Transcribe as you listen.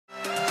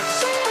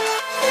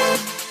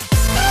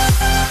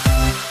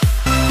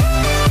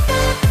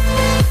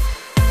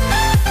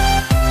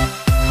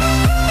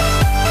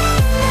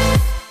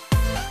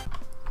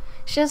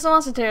Känns som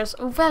Asseterius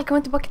och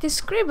välkommen tillbaka till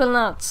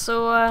Scribblenauts.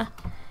 Så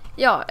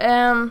ja,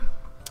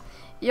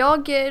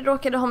 jag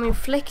råkade ha min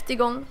fläkt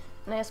igång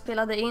när jag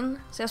spelade in.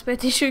 Så jag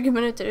spelade i 20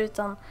 minuter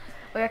utan.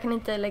 Och jag kan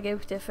inte lägga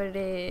upp det för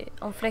det,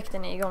 om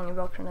fläkten är igång i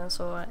bakgrunden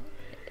så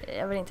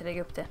jag vill inte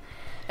lägga upp det.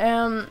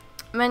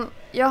 Men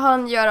jag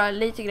hann göra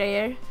lite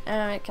grejer.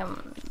 Jag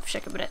kan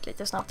försöka berätta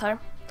lite snabbt här.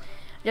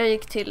 Jag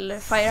gick till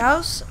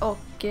Firehouse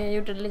och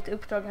gjorde lite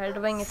uppdrag här. Det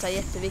var inget så här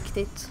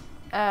jätteviktigt.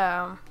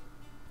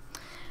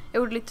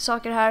 Jag gjorde lite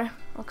saker här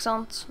och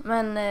sånt.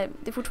 Men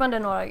det är fortfarande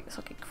några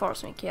saker kvar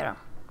som jag kan göra.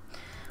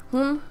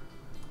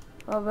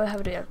 Vad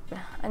behöver du hjälp med?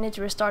 I need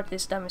to restart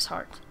this dummy's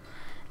heart.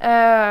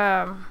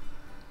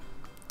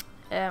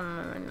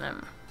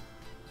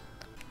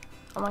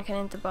 Och man kan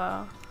inte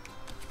bara...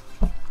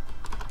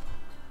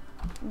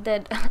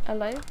 Dead,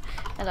 alive.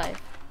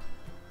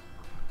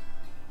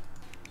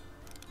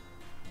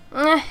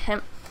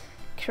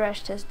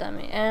 Crash test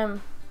dummy.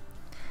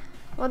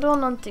 Vadå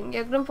någonting?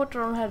 Jag glömde bort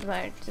vad de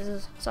här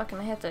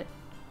sakerna heter.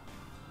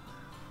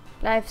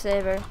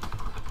 Lifesaver.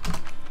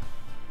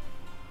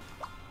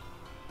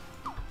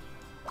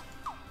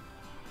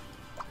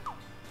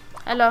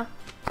 Hallå.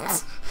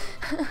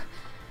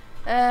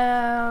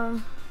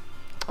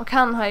 Och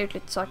han har gjort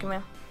lite saker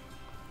med.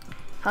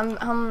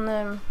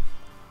 Han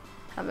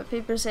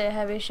people say I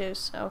have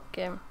issues och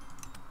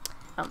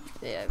ja,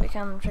 vi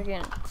kan försöka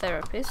en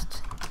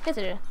therapist.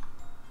 Heter det?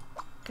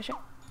 Kanske?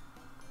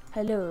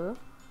 Hallå?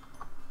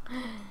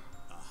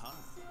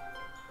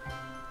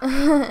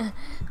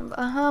 Han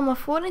bara, aha, man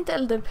får inte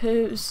elda upp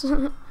hus.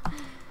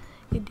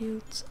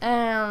 Idiot.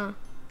 Jag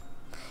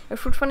vet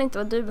fortfarande inte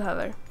vad du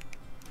behöver.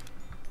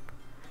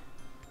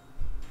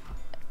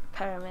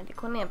 Paramedic,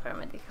 hon är en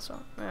paramedic så.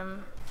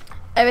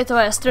 Jag vet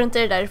vad, jag struntar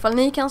i det där. Ifall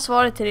ni kan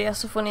svara till det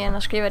så får ni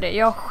gärna skriva det.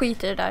 Jag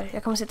skiter i det där.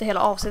 Jag kommer sitta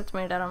hela avsnittet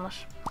med det där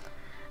annars.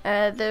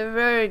 The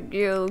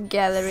Virgil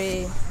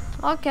Gallery.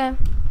 Okej.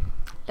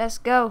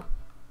 Let's go.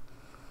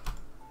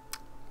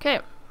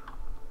 Okej.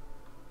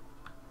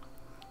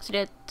 Så det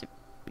är ett typ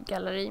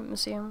galleri,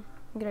 museum,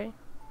 grej.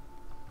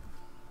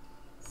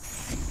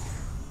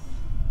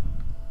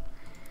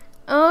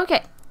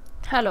 Okej.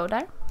 Hallå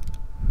där.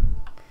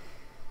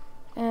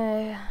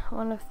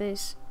 One of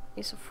these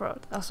is a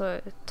fraud. Alltså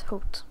ett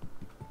hot.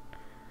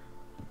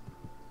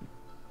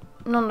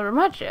 Någon av de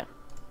här tre.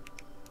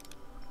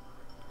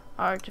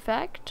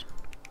 Artifact.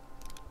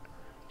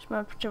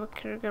 Small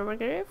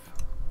paragraph.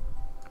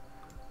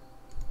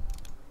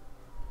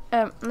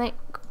 Nej,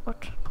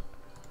 bort.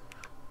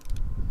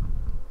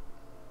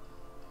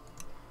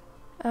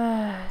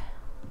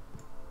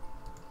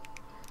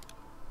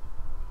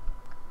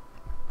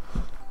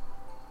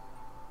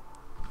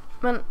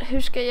 Men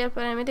hur ska jag hjälpa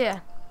dig med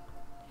det?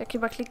 Jag kan ju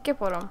bara klicka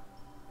på dem.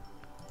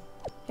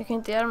 Jag kan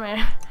inte göra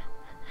mer.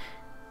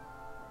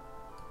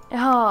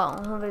 Jaha,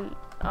 hon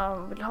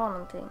vill ha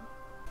någonting.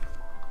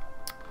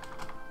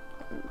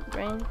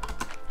 Brain.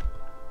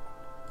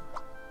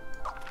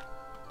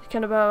 Det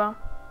kan du behöva.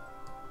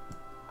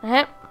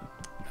 Nej,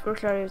 får du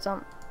klara dig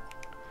utan.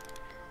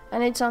 I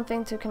need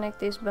something to connect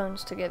these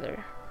bones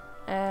together.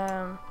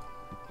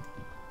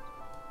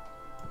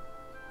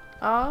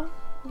 Ja,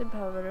 det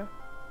behöver du.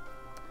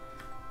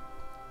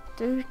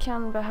 Du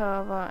kan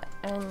behöva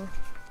en...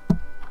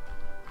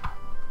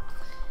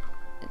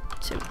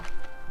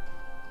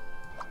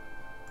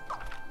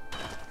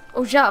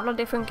 jävlar,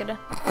 det funkade.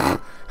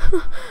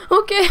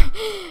 Okej,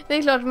 det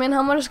är klart. Med en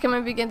hammare så kan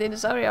man bygga en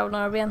dinosaurie av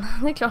några ben.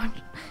 Det är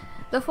klart.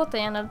 Du har fått det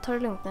gärna, ta det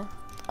lugnt nu.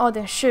 Det är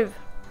en tjuv.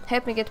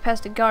 Help me get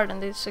past the guard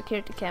and the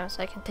security cam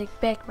so I can take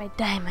back my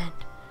diamond.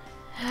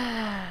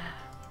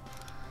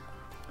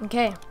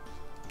 Okej.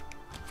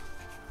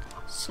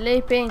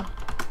 Sleeping.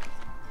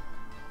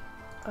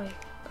 Oj.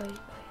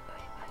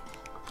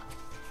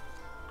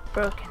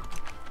 Broken.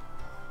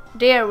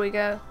 There we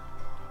go.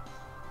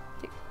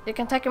 Du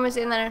kan tacka mig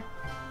senare.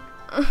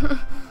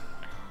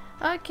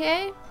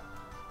 Okej.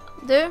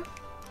 Du.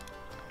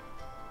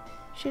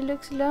 She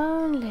looks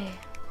lonely.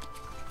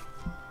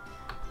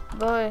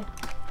 Boy.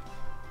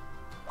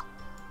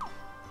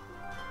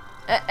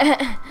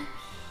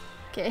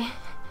 Okej.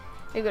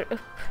 Vi går upp.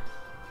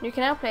 Nu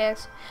kan jag play.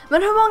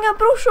 Men hur många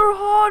brorsor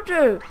har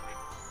du?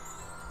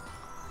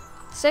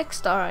 6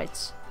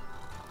 starlights.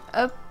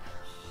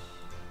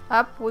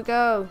 Up we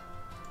go.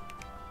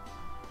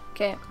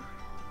 Okay.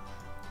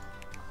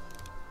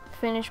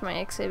 Finish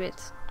my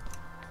exhibit.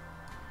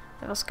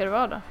 Vad ska det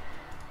vara då?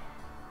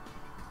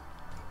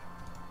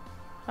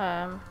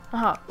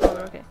 Aha,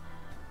 okej.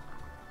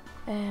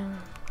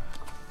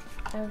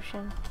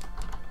 Ocean.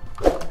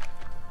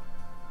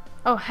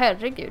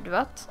 Herregud,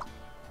 vad?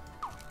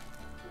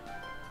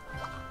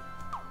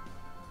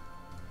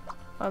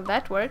 Well,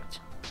 that worked.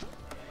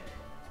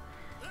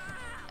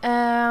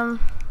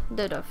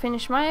 Du då,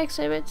 finish my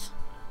exhibit.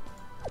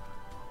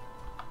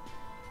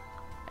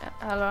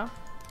 Hallå?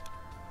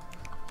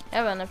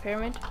 Även en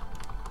pyramid.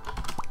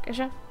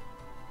 Kanske?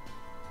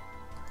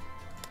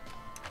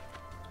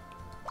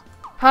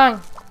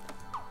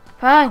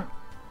 Pang!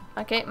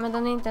 Okej, men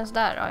den är inte ens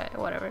där.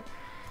 Whatever.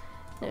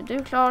 Nu är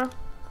du klar.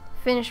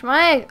 Finish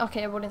my...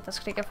 Okej, jag borde inte ens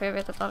klicka för jag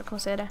vet att alla kommer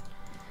säga det.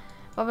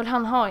 Vad vill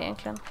han ha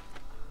egentligen?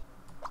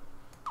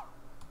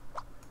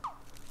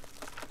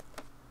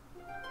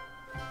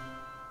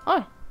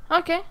 Oj,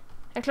 okej.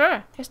 Jag klarar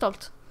det. Jag är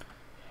stolt.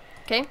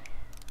 Okej.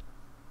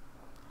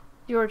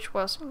 George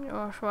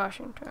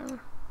Washington.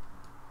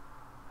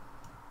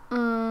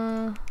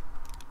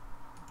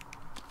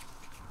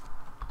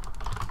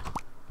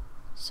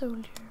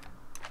 Soldier.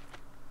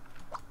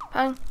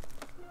 Pang.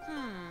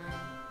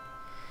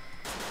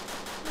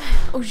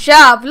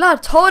 Jävlar,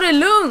 ta det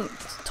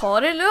lugnt. Ta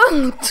det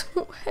lugnt.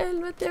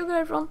 Helvete, jag går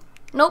härifrån.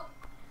 Nope.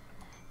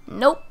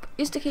 Nope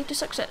is the key to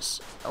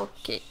success.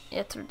 Okej,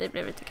 jag tror det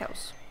blev lite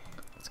kaos.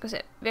 Ska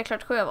se, vi har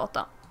klart 7 av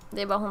 8.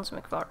 Det är bara hon som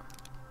är kvar.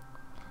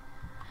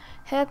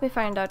 Help me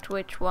find out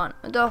which one.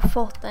 Men du har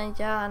fått en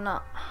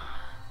hjärna.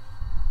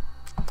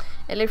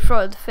 Eller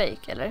fraud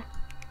fake, eller?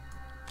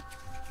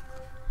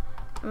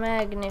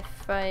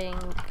 Magnifying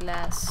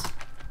glass.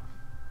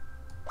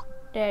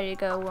 There you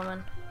go,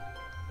 woman.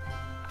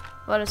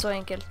 Var det så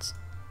enkelt?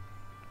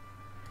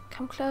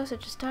 Come closer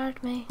to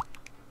start me.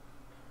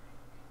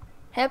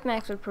 Help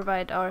Max will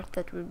provide art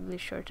that will be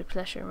sure to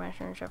pleasure my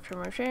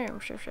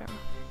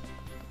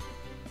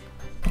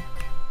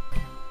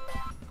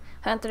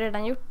Har jag inte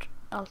redan gjort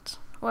allt?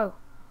 Wow.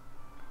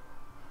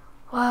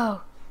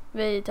 Wow.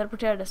 Vi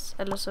teleporterades,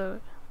 eller så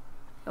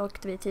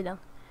åkte vi i tiden.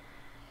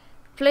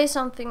 Play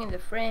something in the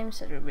frames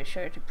that will be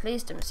sure to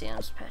please the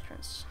museum's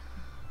patrons.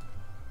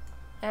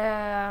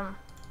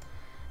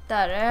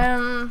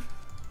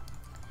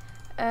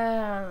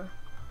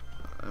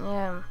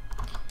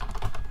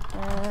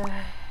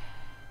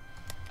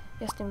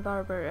 Justin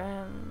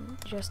Barber,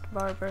 Just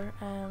Barber,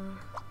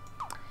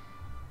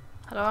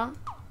 hallå?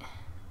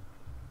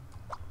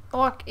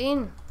 Åk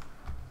in!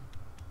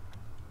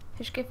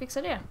 Hur ska jag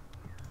fixa det?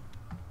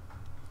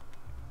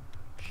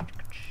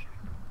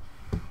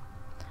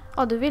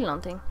 Du vill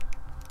någonting.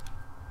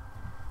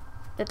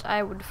 That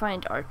I would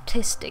find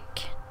artistic.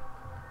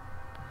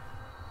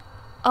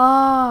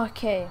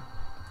 Okej.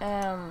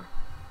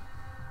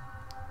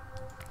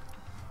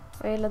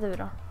 Vad gillar du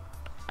då?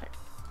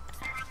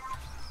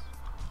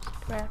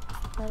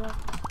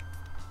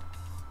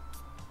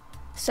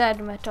 Sad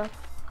metal.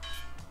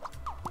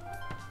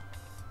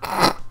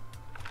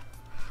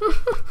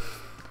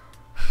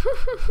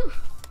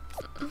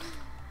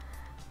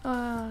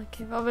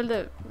 Okej, vad vill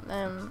du?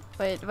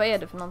 Vad är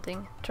det för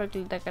någonting?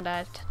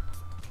 Troglodyte.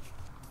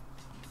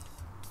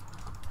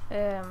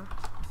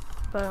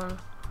 Bone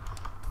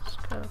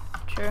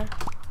sculpture.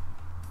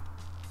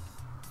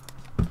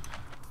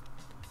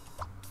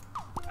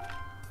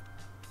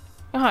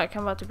 Jaha, jag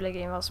kan bara typ lägga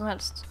in vad som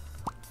helst.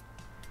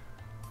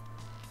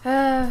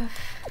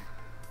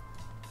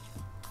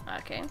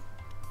 Okej.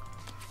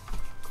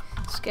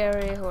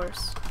 Scary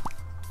horse.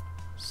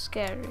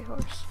 Scary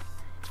horse.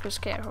 För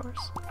scare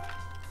horse.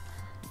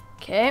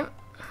 Okej.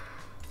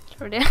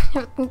 Tror det.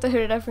 Jag vet inte hur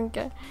det där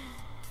funkar.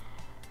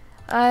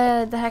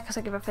 Det här kan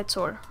säkert vara fett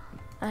sår.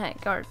 Nej,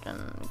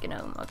 garden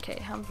gnome.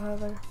 Okej, han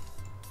behöver...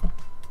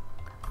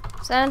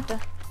 Säg inte.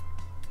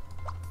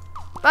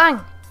 Bang!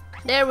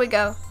 There we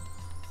go.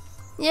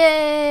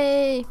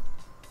 Yay!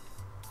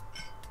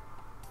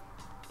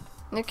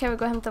 Nu kan vi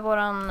gå och hämta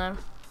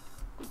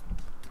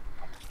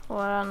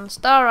våran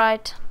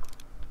starlight.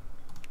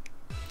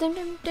 Dum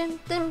dum dum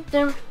dum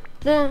dum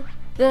dum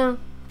dum.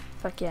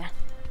 Fuck yeah.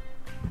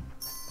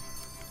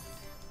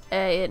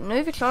 Nu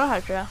är vi klara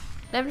här, tror jag.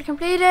 Level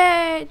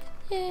completed!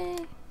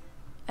 Yay!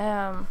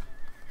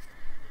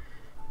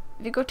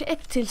 Vi går till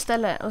ett till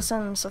ställe och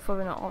sen så får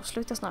vi nog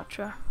avsluta snart,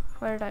 tror jag.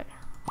 Vad är det där?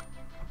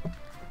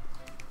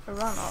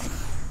 Run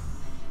off.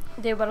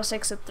 Det är bara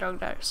 6 uppdrag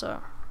där, så...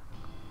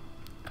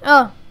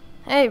 Ja,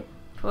 hej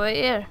på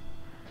er.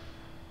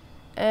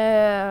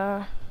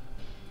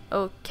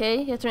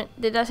 Okej, jag tror inte...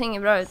 Det där ser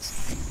inget bra ut.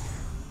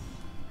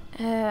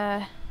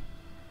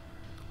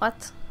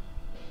 What?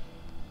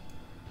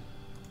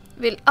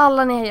 Vill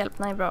alla ni ha hjälp?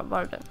 Nej, bra,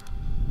 bara du.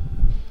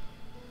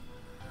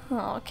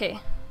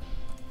 Okej.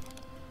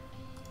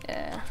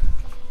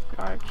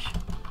 Large,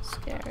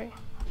 scary.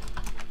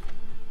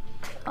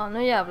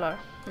 Nu jävlar.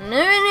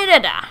 Nu är ni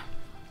rädda!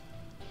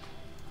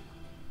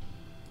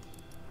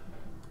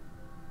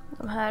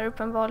 De här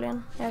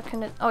uppenbarligen. Jag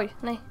kunde... Oj,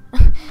 nej.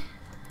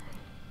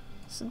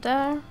 Så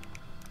där.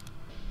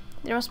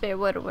 There must be a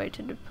better way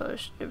to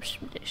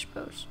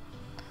dispose.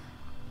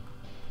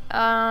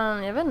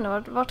 Jag vet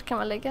inte, vart kan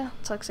man lägga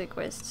toxic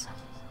waste?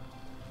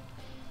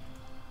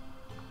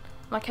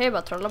 Man kan ju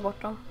bara trolla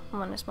bort dem om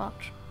man är smart.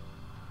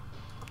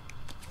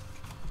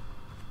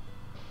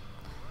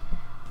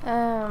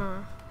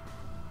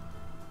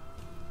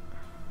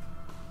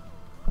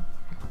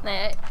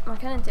 Nej, man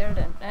kan inte göra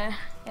det. Nej,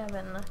 jag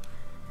vet inte.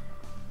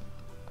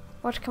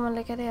 Vart kan man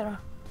lägga det då?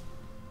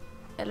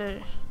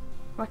 Eller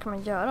vad kan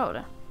man göra av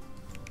det?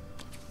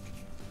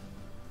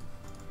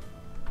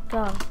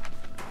 Gone.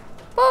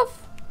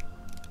 Puff!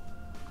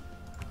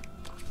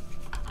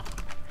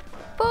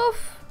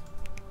 Puff!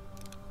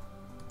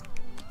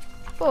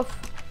 Puff!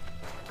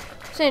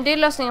 Så det är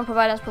lösningen på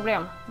världens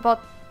problem.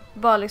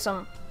 Bara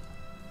liksom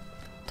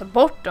ta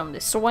bort dem. Det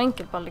är så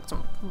enkelt, bara liksom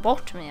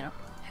bort med dem.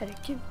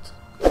 Herregud.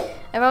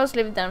 I've always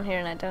lived down here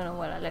and I don't know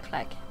what I look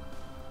like.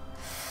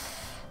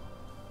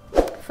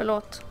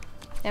 Förlåt.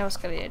 Jag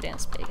ska ge dig en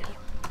spegel.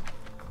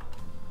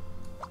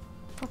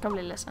 Jag kan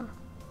bli ledsen.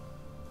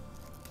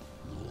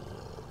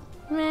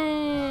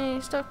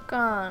 Nej,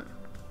 stockan.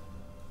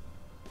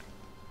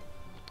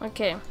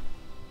 Okej.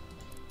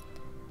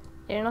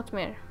 Är det något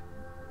mer?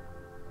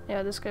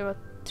 Ja, det ska ju vara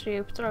 3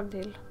 uppdrag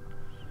till.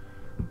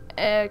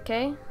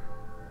 Okej.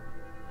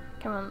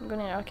 Kan man gå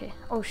ner? Okej.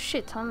 Oh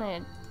shit, han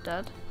är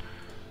död.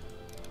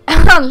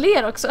 Han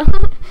ler också.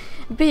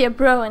 Be a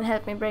bro and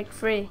help me break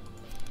free.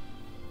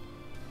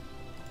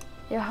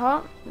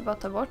 Jaha, vi bara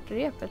tar bort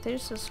repet. Det är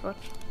så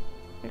svårt.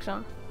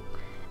 Liksom.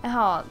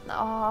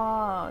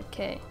 Jaha,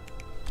 okej.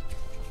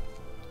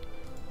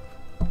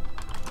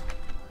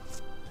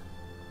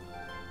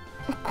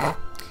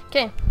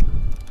 Okej.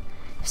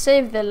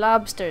 Save the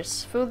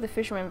lobsters. Fool the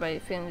fisherman by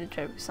filling the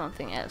trap with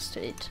something else to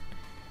eat.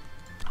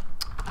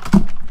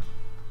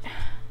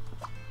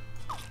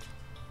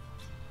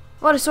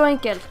 Var det så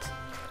enkelt?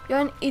 Jag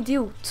är en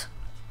idiot.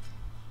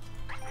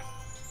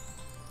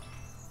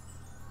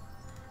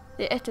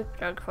 Det är ett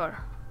uppdrag kvar.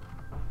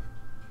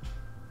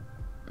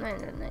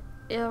 Nej.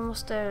 Jag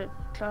måste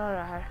klara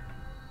det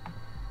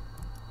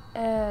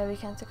här. Vi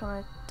kan inte komma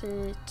ut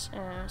dit.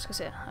 Ska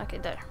se. Okej,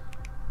 där.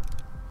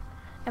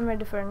 I'm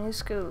ready for a new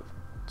school.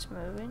 It's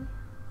moving.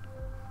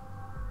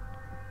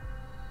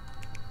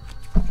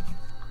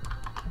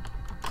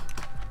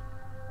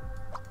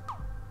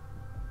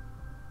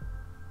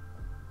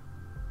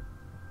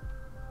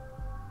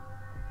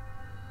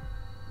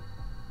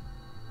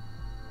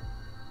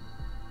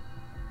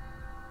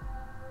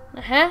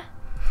 Nähä?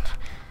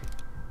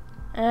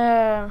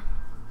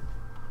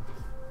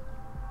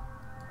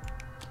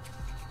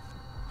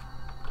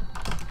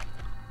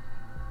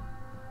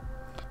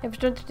 Jag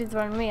förstår inte riktigt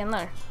vad den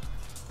menar.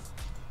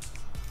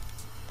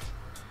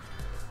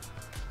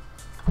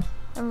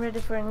 I'm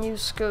ready for a new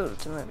school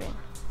to move in.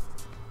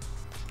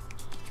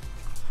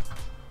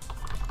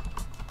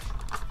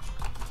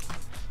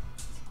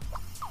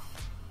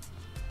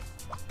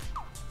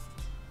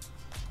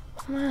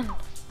 Man.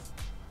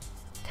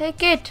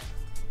 Take it!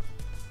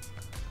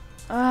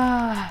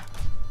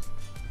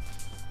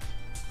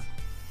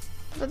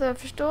 Men jag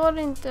förstår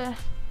inte.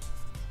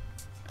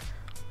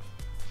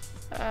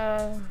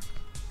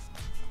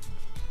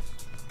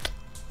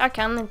 Jag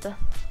kan inte.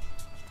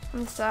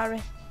 I'm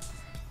sorry.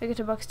 Jag går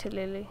tillbaka till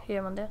Lily. Hur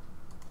gör man det?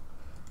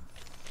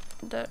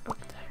 Där och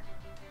där.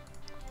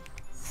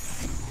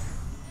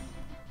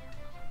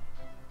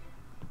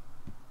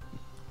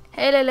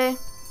 Hej Lily!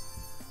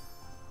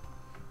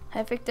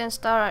 Jag fick en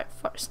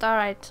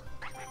starlight.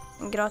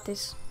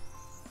 Gratis.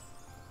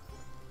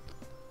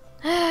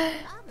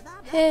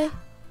 Hej!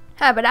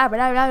 Här bla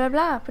bla bla bla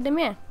bla. På det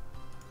mer.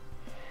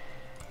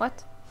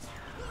 What?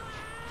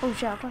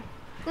 Oh jävlar.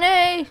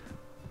 Nej!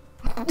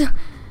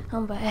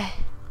 Han bara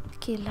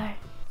killar.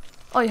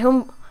 Oj,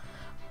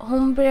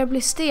 hon börjar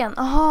bli sten.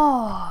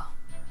 Aha.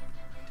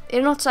 Är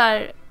det något så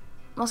här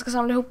man ska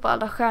samla ihop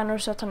alla stjärnor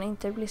så att han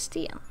inte blir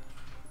sten?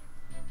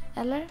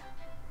 Eller?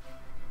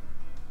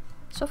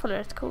 Så fall är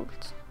det rätt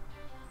coolt.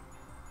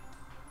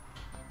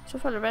 Så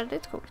fall är det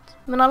väldigt coolt.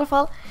 Men i alla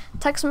fall,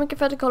 tack så mycket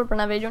för att du kollade på den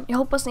här videon. Jag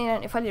hoppas ni gillar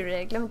den. Ifall ni gör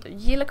det, glöm inte att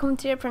gilla,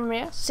 kommentera,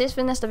 prenumerera. Så ses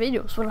vi i nästa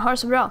video. Så får ni ha det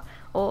så bra.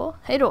 Och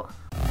hej då! Wow.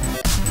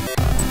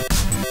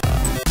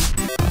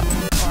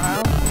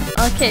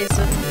 Okej,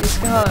 så vi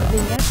ska ha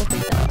vingar på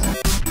skiten också.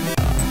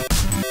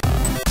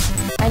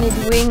 I need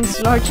wings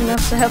large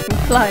enough to help me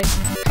fly.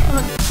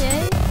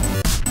 Okej.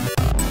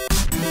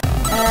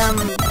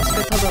 Ska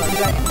vi ta då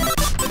dragon?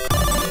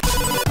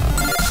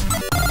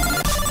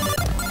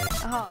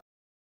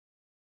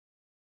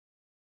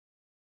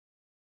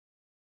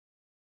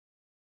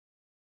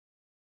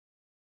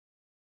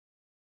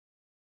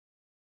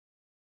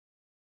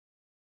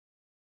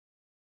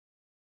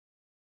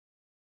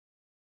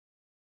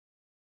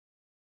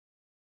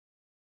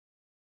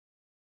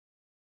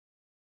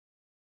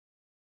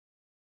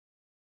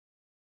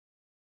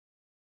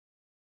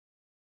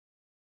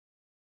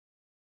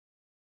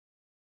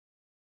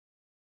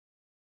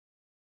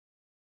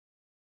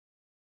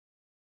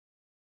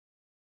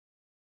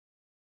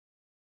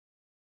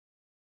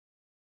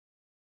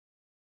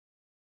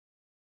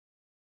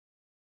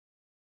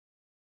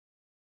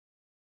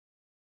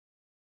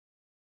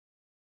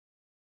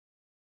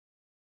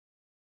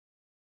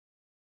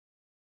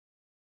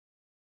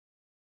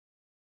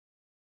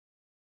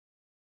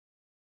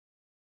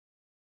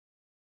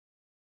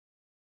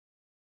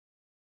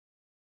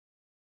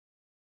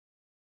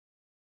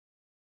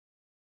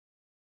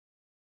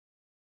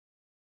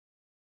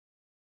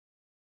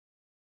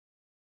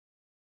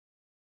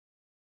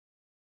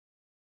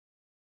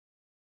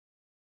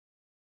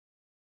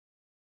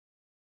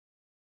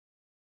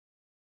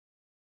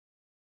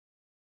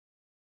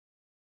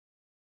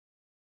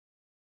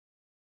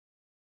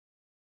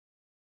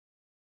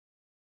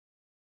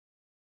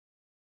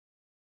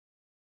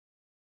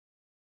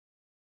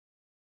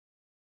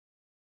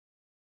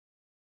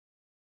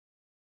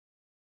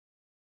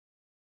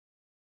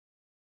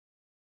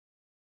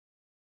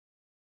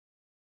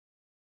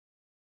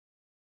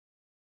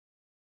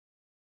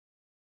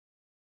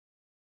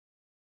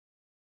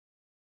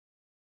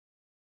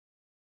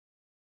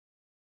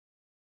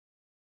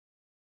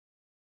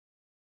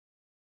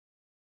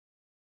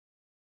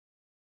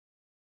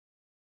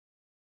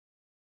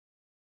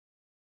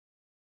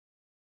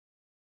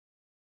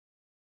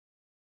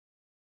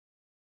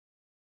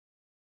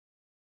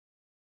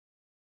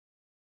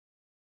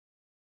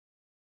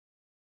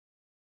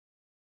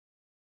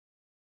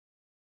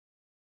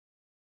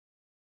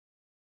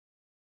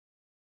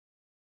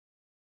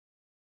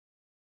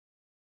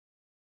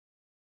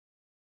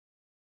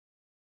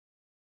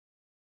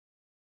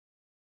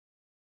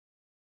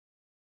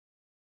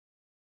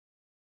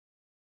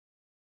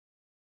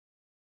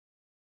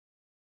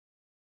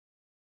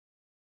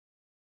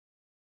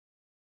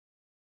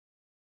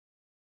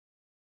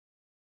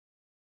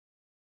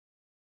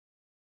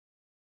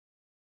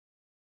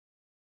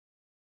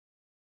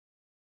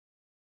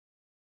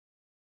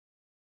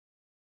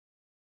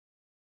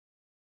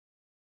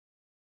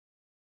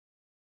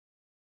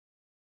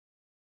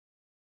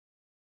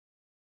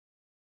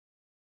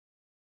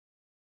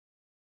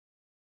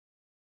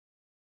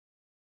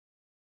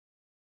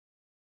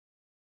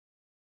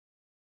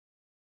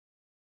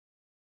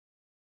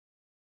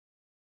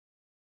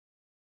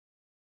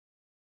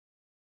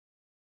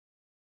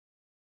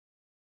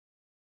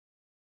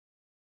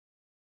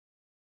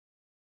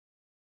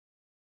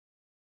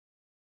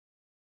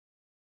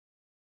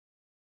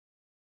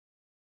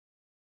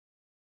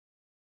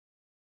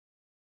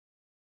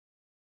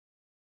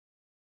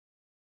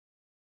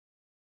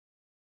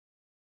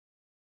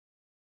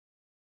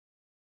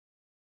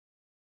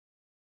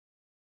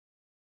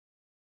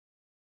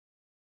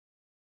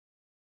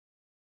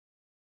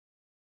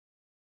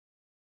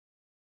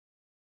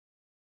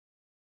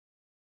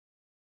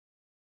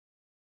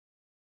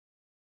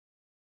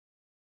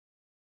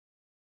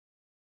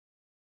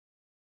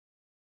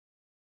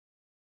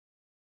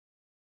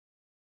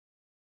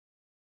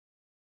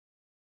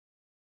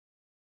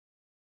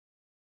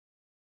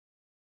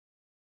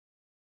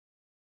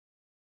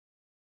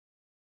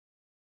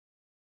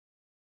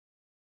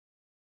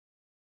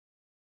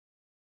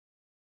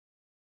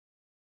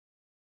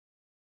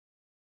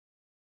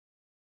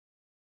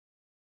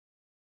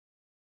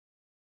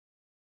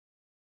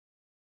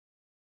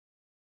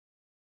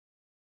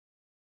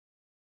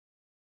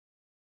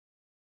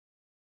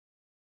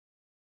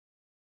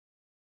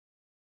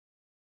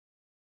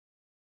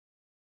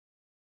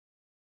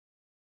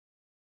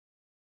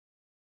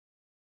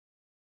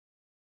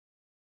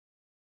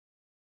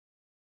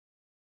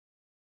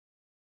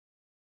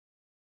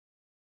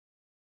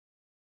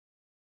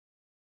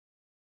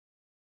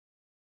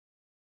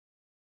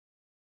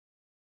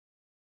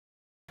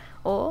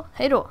 och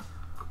hej då!